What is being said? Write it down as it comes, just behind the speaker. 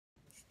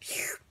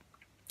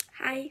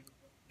Hi,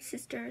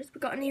 sisters. We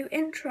got a new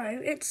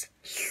intro. It's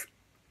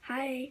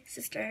hi,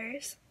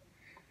 sisters.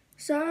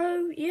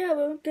 So, yeah,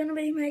 we're gonna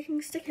be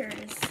making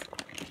stickers.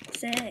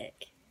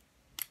 Sick.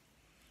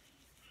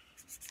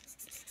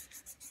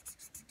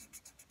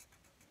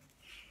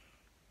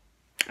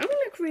 I'm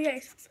gonna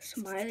create a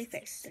smiley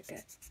face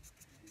sticker.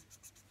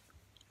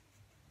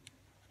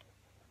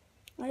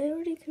 I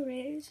already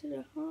created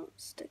a heart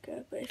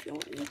sticker, but if you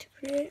want me to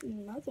create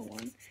another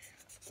one,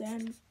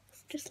 then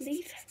just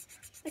leave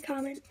a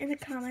comment in the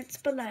comments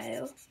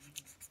below,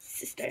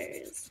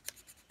 sisters.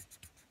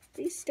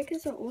 These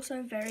stickers are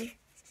also very...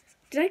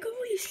 Did I call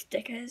these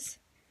stickers?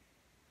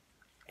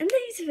 In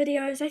these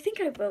videos, I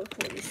think I will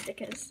call these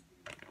stickers.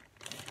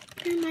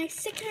 They're my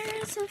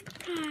stickers of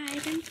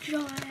pride and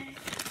joy.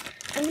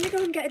 I'm gonna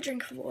go and get a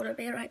drink of water,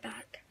 be right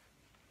back.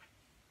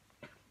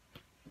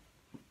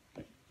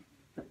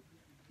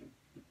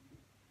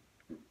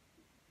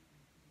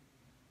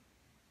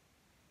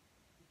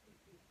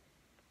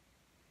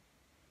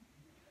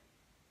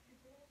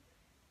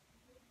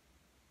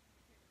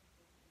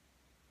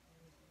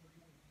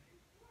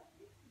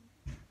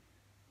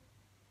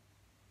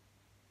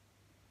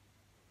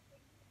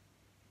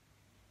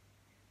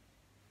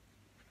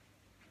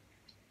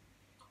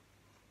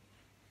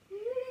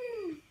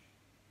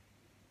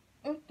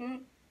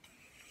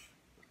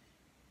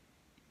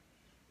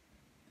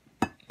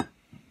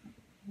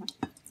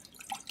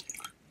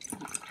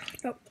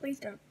 Oh, please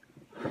don't.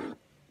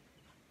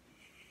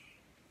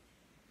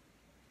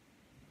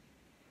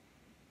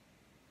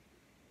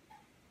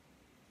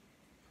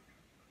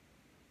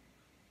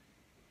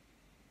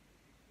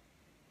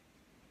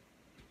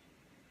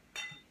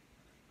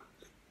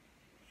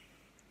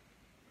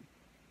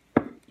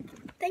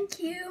 Thank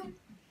you.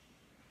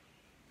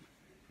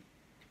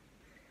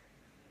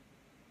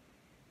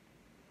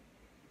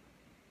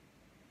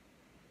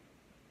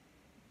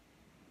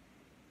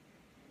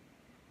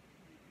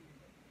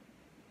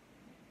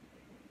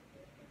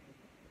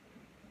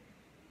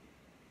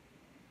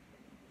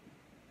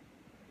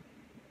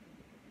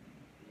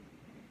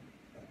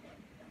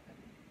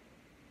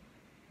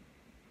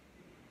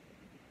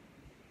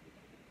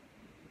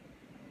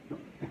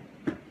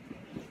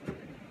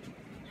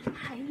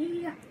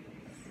 Hi.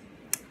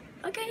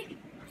 Okay,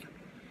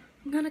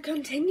 I'm gonna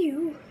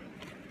continue.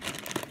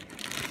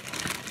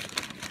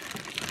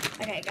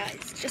 Okay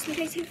guys, just in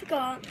case you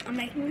forgot, I'm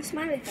making a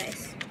smiley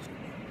face.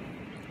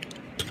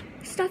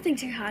 It's nothing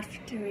too hard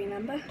to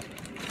remember.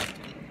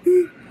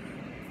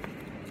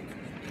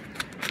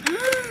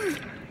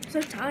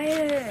 So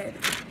tired.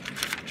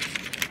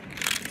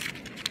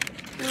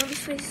 I'm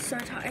obviously so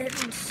tired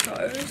and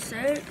so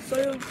sick.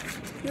 So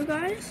you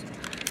guys,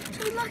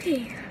 so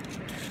lucky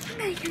I'm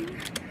making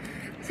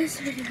this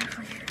video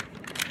for you.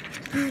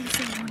 I'm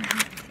so worn out.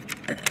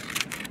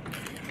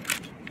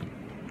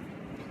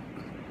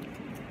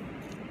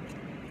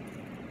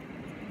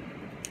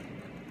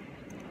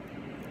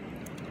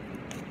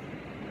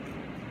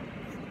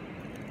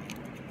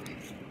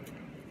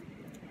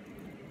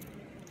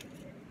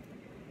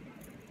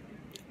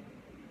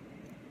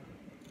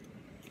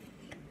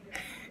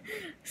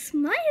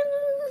 Smile!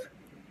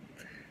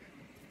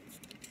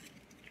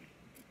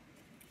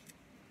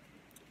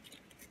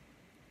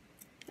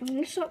 I'm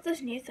going to start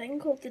this new thing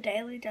called the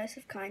Daily Dose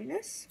of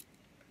Kindness.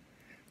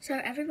 So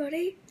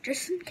everybody,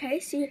 just in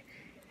case you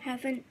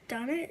haven't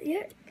done it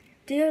yet,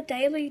 do your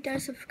daily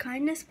dose of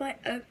kindness by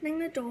opening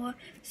the door,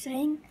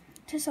 saying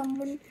to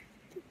someone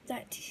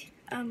that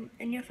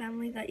in your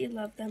family that you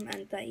love them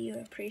and that you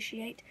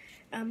appreciate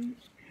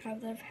how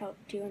they've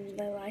helped you in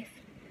their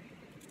life.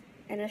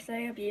 And if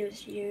they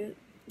abuse you,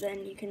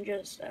 then you can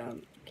just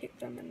kick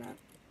them in the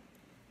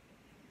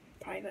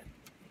private.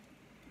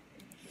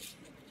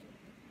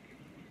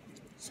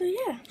 So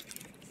yeah.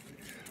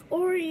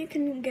 Or you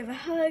can give a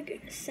hug,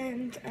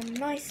 send a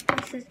nice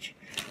message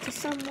to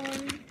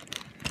someone,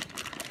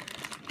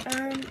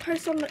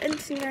 post on the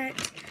internet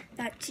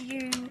that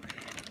you,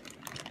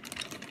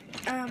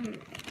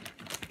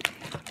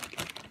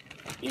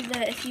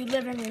 either if you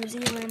live in New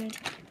Zealand,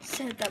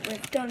 said that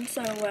we've done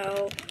so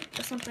well,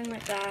 or something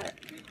like that.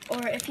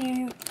 Or if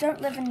you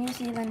don't live in New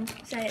Zealand,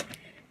 say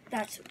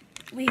that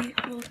we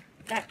will,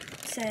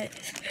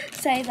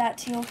 say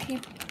that you'll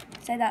keep,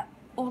 say that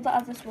all the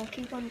others will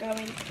keep on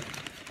going.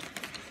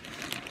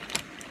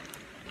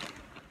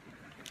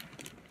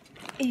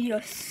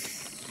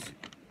 Yes.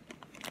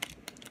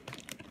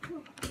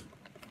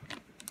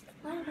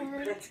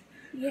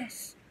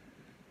 Yes.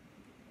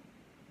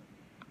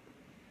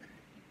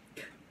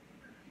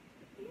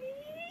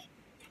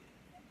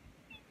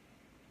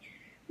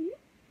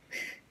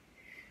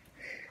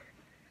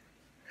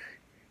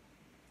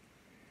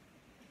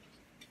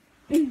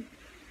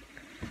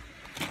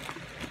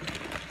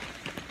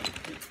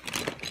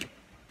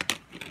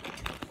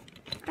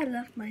 I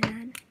love my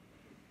nan.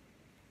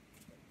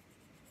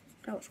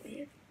 That was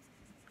weird.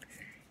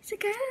 It's a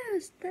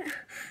ghost.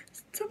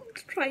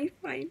 Someone's trying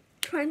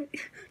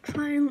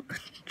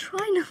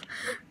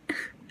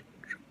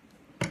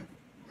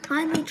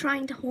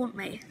to haunt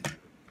me.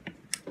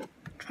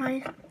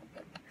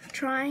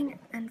 trying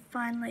and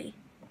finally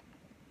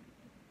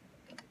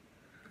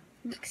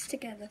mix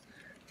together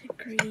to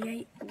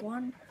create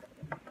one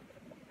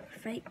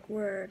fake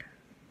word.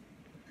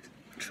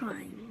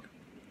 Trying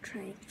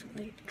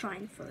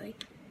fully.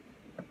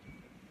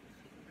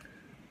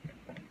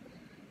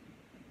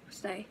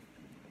 Stay.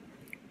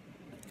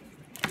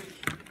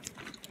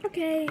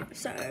 Okay,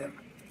 so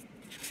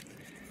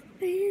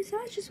please,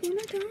 I just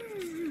wanna die.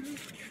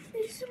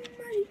 Please,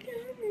 somebody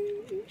kill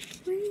me.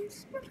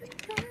 Please, somebody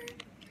die.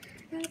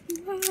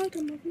 After wild,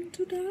 I'm hoping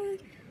to die.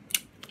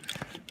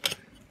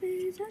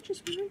 Please, I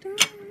just wanna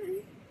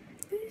die.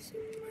 Please,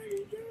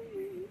 somebody kill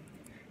me.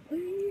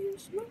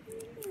 Please,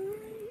 somebody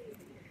die.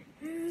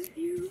 Have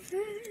you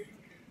had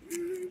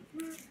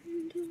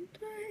nothing to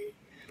die?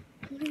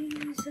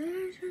 Please, I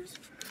just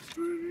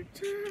wanna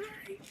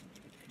die.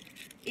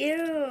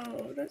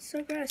 Ew, that's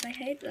so gross. I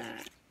hate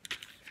that.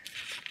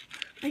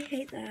 I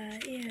hate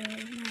that. Ew,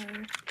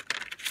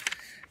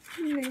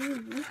 no.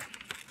 No.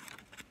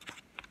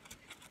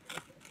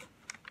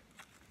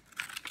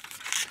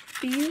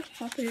 Be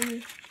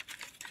happy.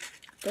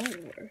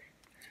 Don't worry.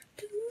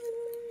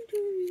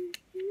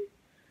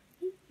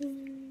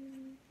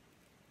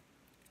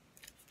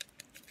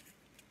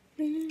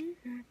 Be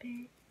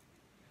happy.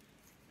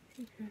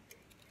 Be happy.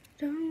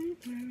 Don't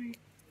worry.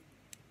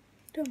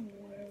 Don't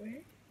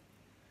worry.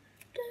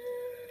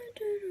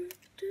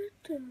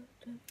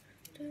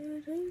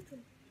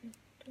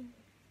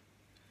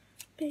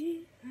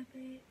 Be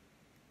happy.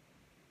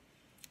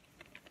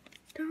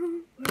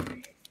 Don't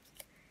worry.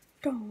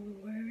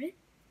 Don't worry.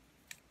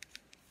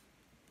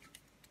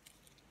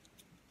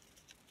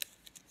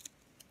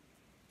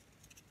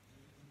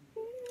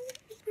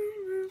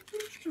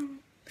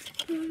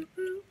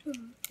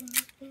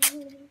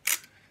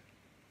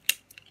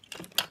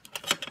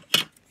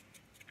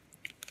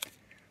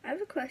 I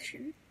have a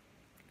question.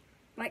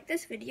 Like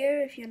this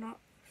video if you're not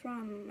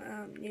from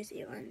New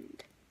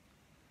Zealand.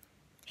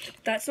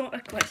 That's not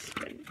a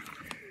question.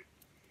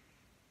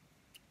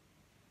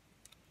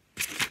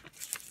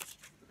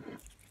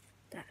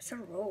 That's a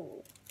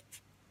rule.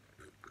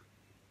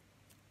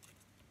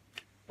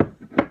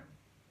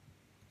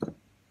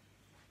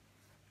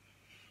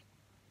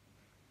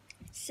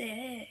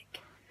 Sick.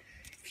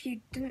 If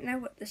you didn't know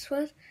what this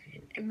was,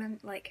 it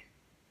meant like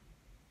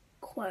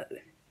quote.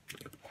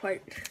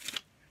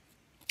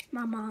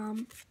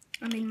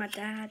 My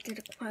dad did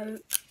a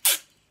quote.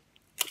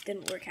 It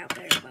didn't work out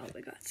very well.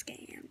 We got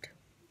scammed.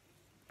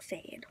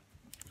 Sad.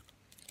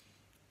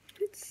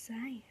 It's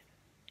sad.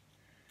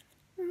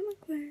 I'm a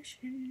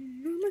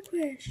question. I'm a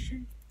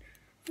question.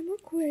 I'm a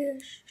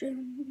question.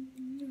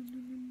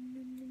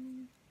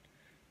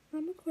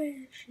 I'm a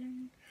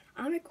question.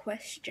 I'm a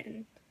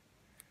question.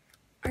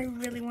 I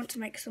really want to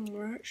make some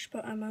merch,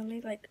 but I'm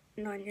only like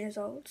 9 years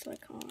old, so I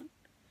can't.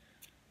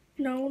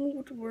 No one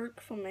would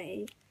work for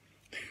me.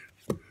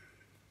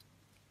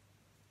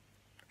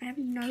 I have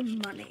no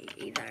money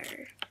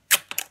either.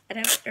 I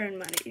don't earn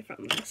money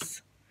from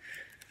this.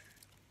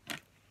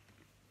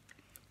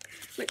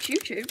 Which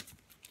YouTube,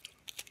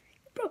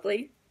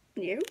 probably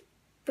knew,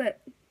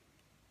 but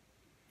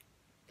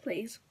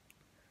please,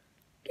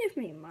 give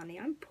me money,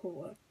 I'm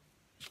poor.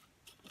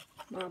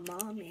 My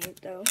mom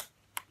ain't though.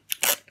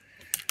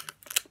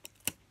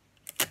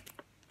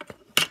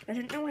 I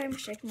don't know why I'm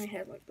shaking my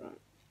head like that.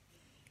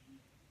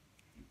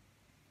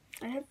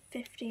 I have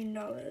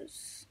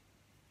 $15.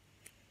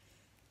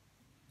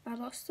 I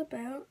lost the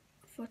bet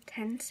for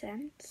 10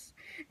 cents,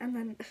 and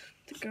then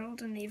the girl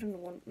didn't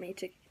even want me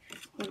to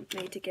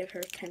give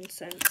her 10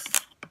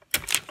 cents.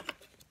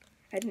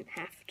 I didn't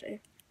have to.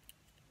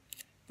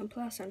 And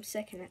plus, I'm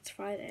sick and it's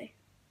Friday.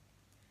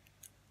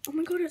 Oh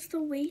my god, it's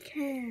the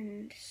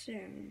weekend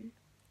soon.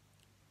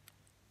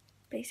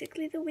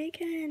 Basically the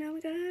weekend, oh my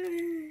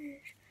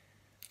gosh.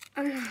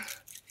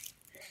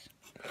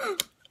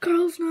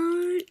 Girls'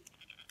 night.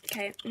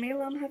 Okay, me and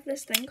Mom have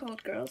this thing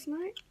called Girls'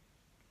 Night.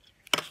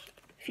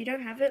 If you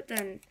don't have it,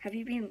 then have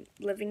you been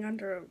living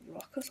under a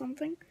rock or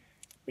something?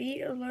 We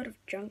eat a lot of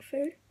junk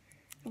food,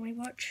 and we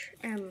watch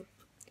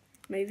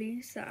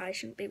movies that I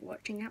shouldn't be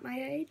watching at my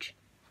age.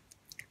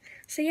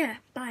 So yeah,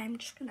 bye. I'm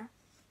just gonna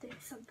do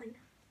something.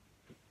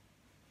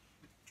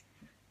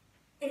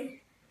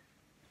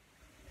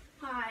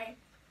 Hi.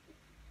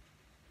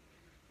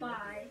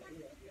 Bye.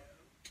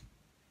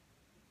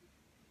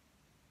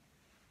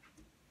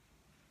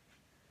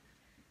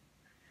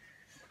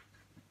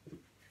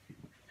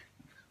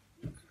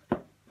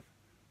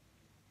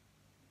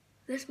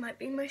 This might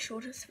be my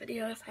shortest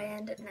video if I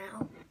end it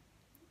now.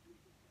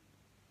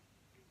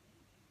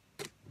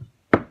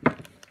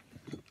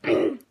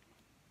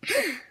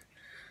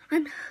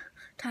 I'm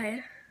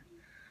tired,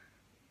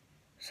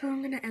 so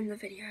I'm gonna end the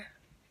video.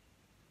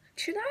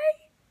 Should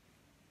I?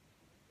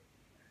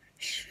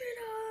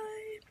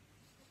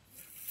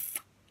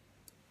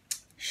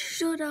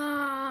 Should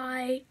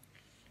I?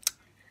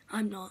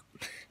 I'm not.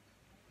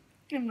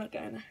 I'm not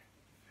gonna.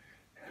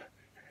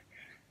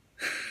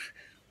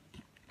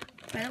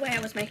 By the way, I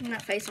was making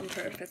that face on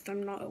purpose.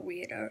 I'm not a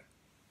weirdo.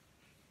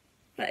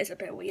 That is a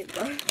bit weird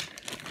though.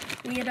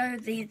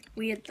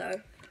 weird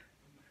though.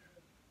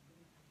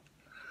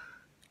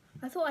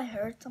 I thought I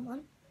heard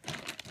someone.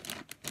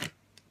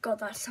 God,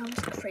 that sounds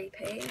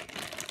creepy.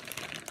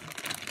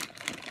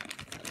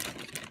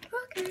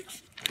 Okay,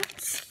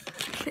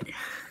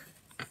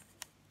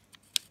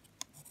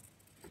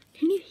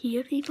 can you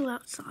hear people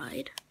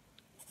outside?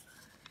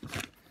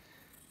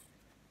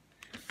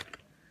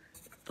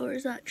 Or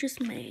is that just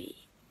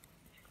me?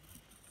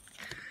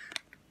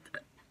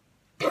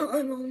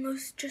 I'm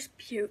almost just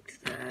puked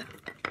there.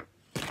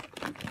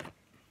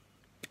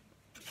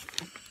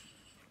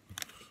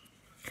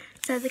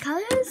 So the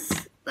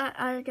colours that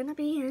are gonna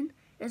be in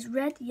is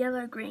red,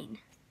 yellow, green.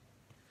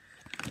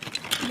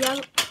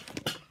 Yellow,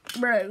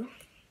 bro.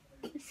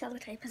 The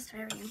sellotape is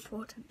very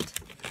important.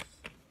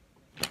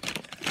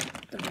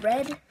 The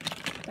red,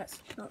 that's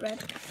not red,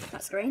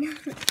 that's green.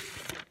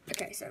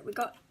 Okay, so we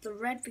got the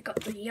red, we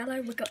got the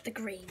yellow, we got the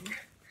green.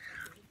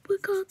 We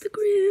got the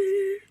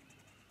green.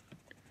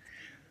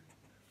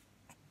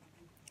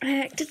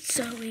 I acted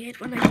so weird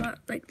when I got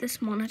like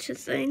this monitor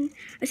thing.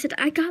 I said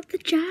I got the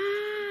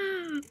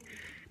job,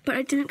 but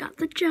I didn't get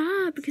the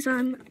job because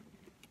I'm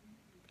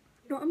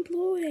not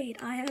employed.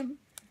 I am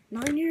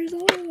 9 years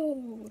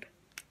old.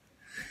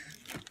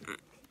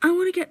 I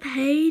want to get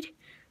paid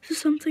for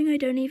something I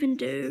don't even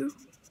do.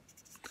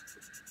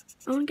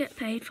 I want to get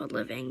paid for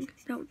living.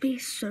 That would be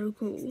so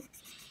cool.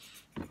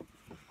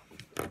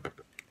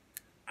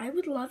 I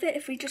would love it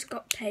if we just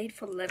got paid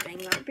for living.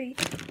 That would be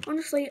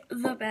honestly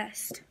the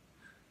best.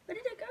 Where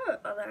did it go?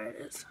 Oh, there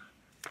it is.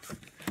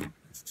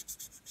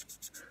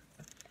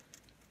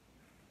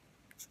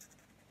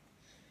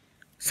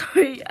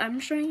 Sorry, I'm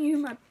showing you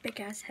my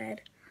big ass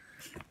head.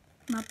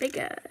 My big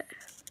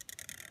ass.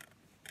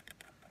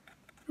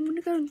 I'm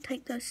gonna go and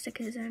take those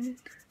stickers in.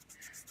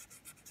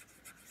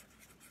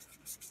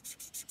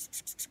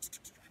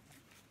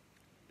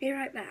 Be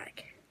right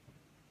back.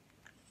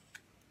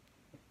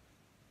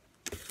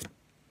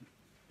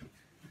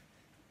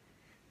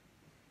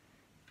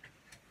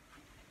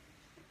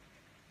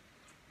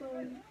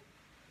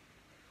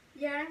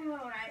 Yeah, I'm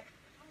alright.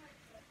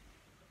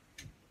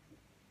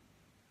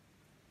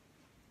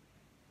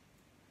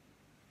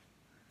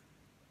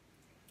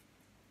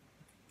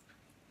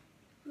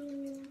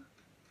 Boom.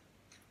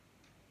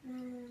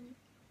 And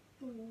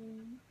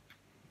boom.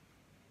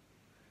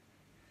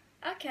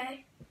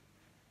 Okay.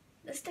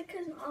 The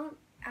stickers aren't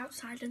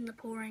outside in the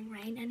pouring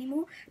rain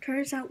anymore.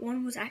 Turns out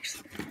one was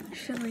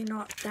actually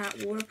not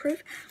that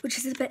waterproof, which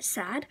is a bit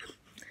sad.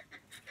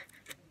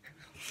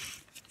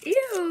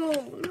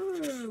 Ew,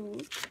 no.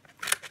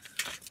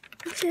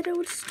 I said I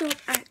would stop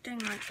acting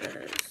like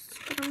this,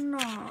 but I'm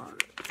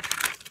not.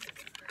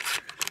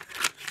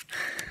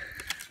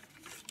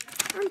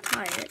 I'm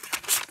tired.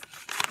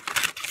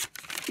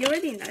 You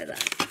already know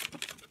that.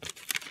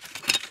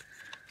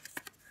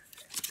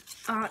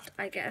 Art,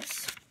 I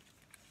guess.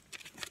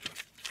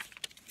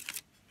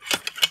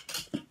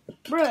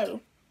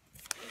 Bro,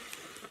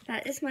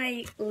 that is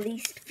my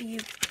least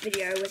viewed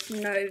video with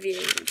no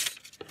views.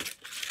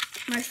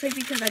 Mostly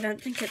because I don't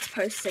think it's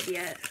posted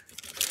yet.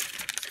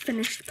 It's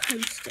finished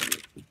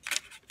posting.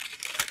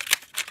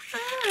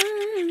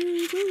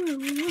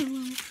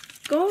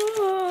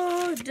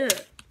 God!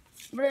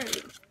 Bro.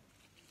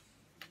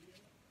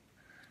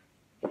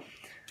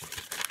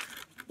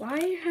 Why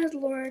has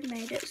Lord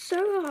made it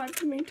so hard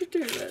for me to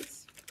do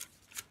this?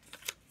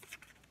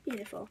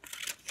 Beautiful.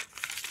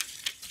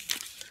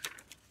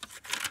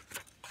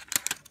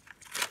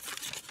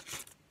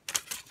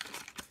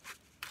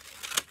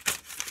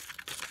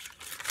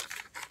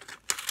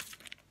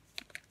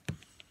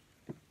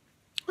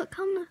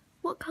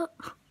 What color?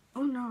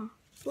 Oh no.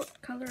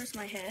 What color is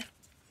my hair?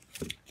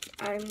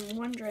 I'm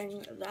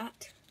wondering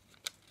that.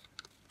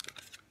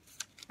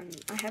 And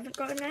I haven't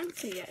got an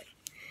answer yet.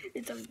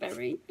 It's a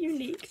very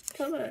unique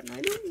color and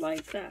I don't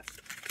like that.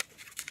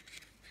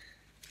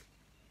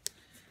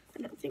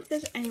 I don't think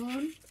there's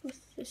anyone with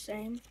the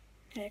same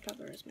hair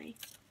color as me.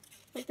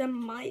 Like there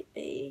might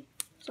be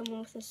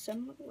someone with a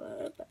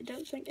similar, but I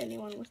don't think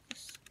anyone with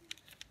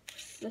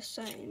the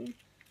same.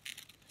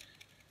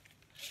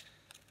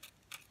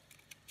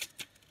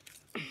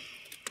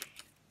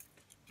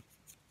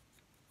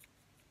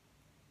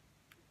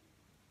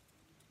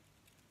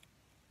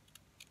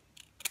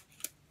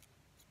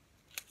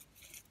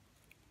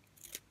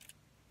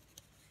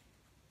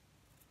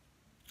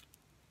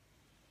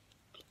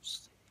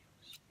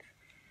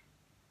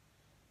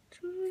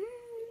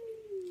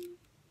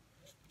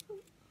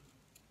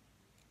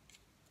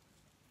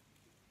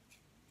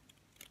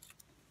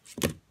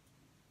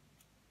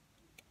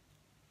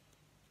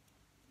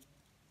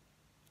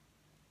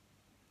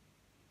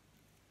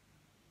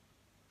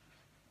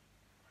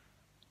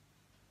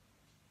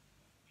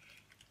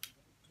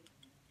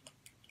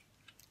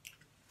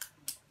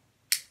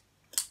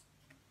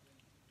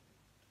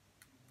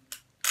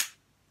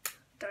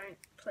 Don't,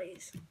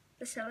 please.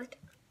 The sellotape.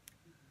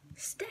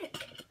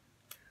 Stick!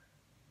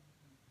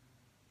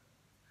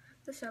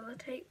 The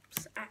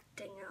sellotape's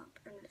acting up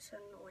and it's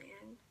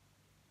annoying.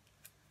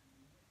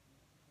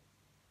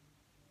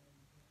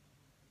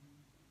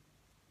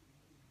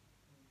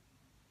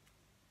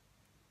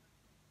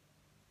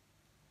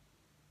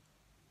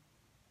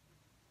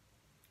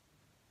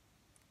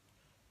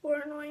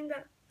 more annoying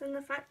than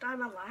the fact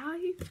I'm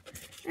alive?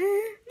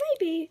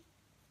 Maybe.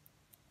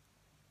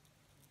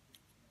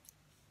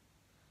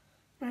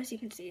 As you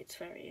can see, it's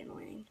very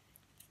annoying.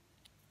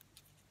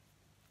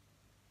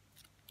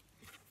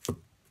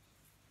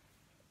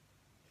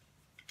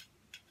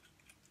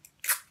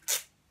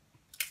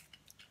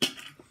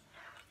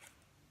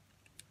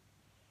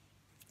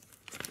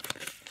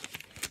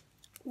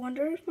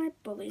 Wonder if my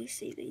bullies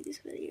see these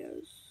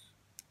videos.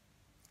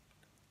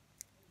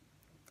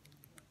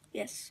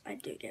 Yes, I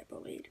do get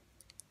bullied.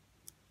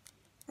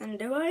 And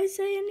do I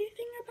say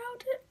anything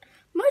about it?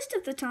 Most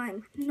of the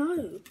time,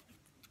 no.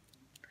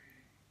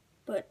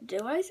 But do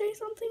I say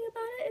something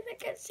about it if it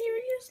gets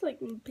serious? Like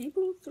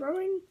people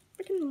throwing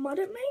freaking mud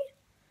at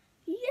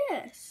me?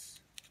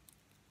 Yes.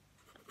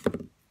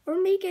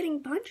 Or me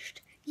getting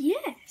punched?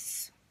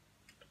 Yes.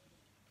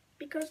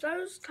 Because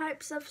those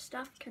types of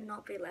stuff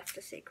cannot be left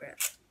a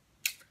secret.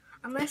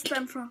 Unless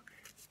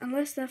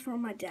they're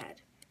from my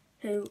dad,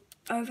 who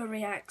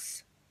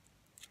overreacts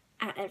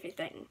at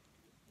everything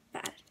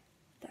bad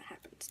that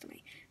happens to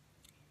me.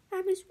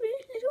 I'm his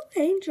sweet little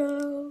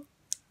angel.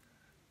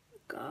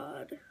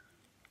 God.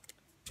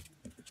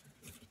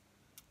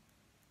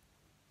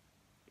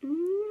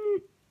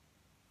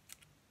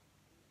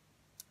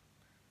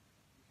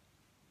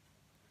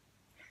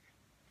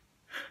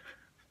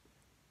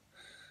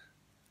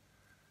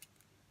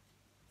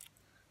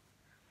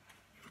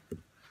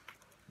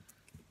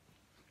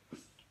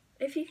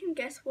 If you can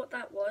guess what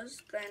that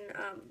was, then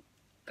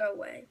go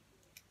away.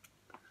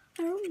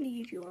 I don't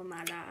need you in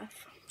my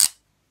life.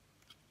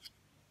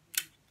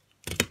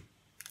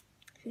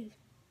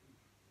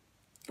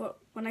 But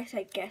when I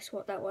say guess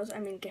what that was, I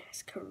mean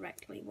guess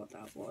correctly what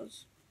that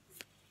was.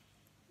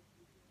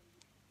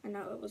 I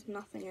know it was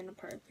nothing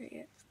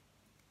inappropriate.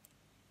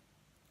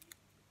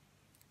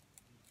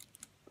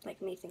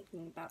 Like me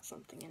thinking about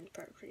something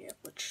inappropriate,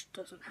 which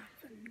doesn't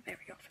happen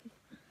very often.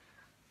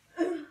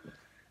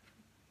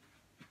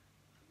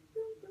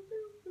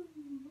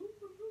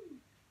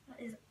 That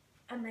is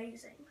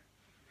amazing.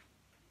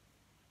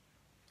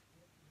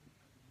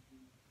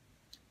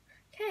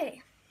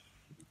 Okay,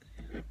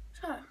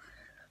 so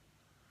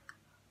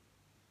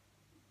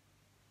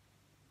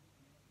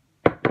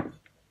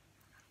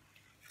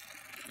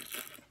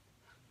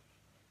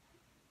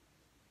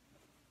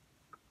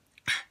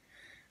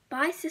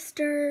bye,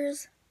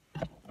 sisters.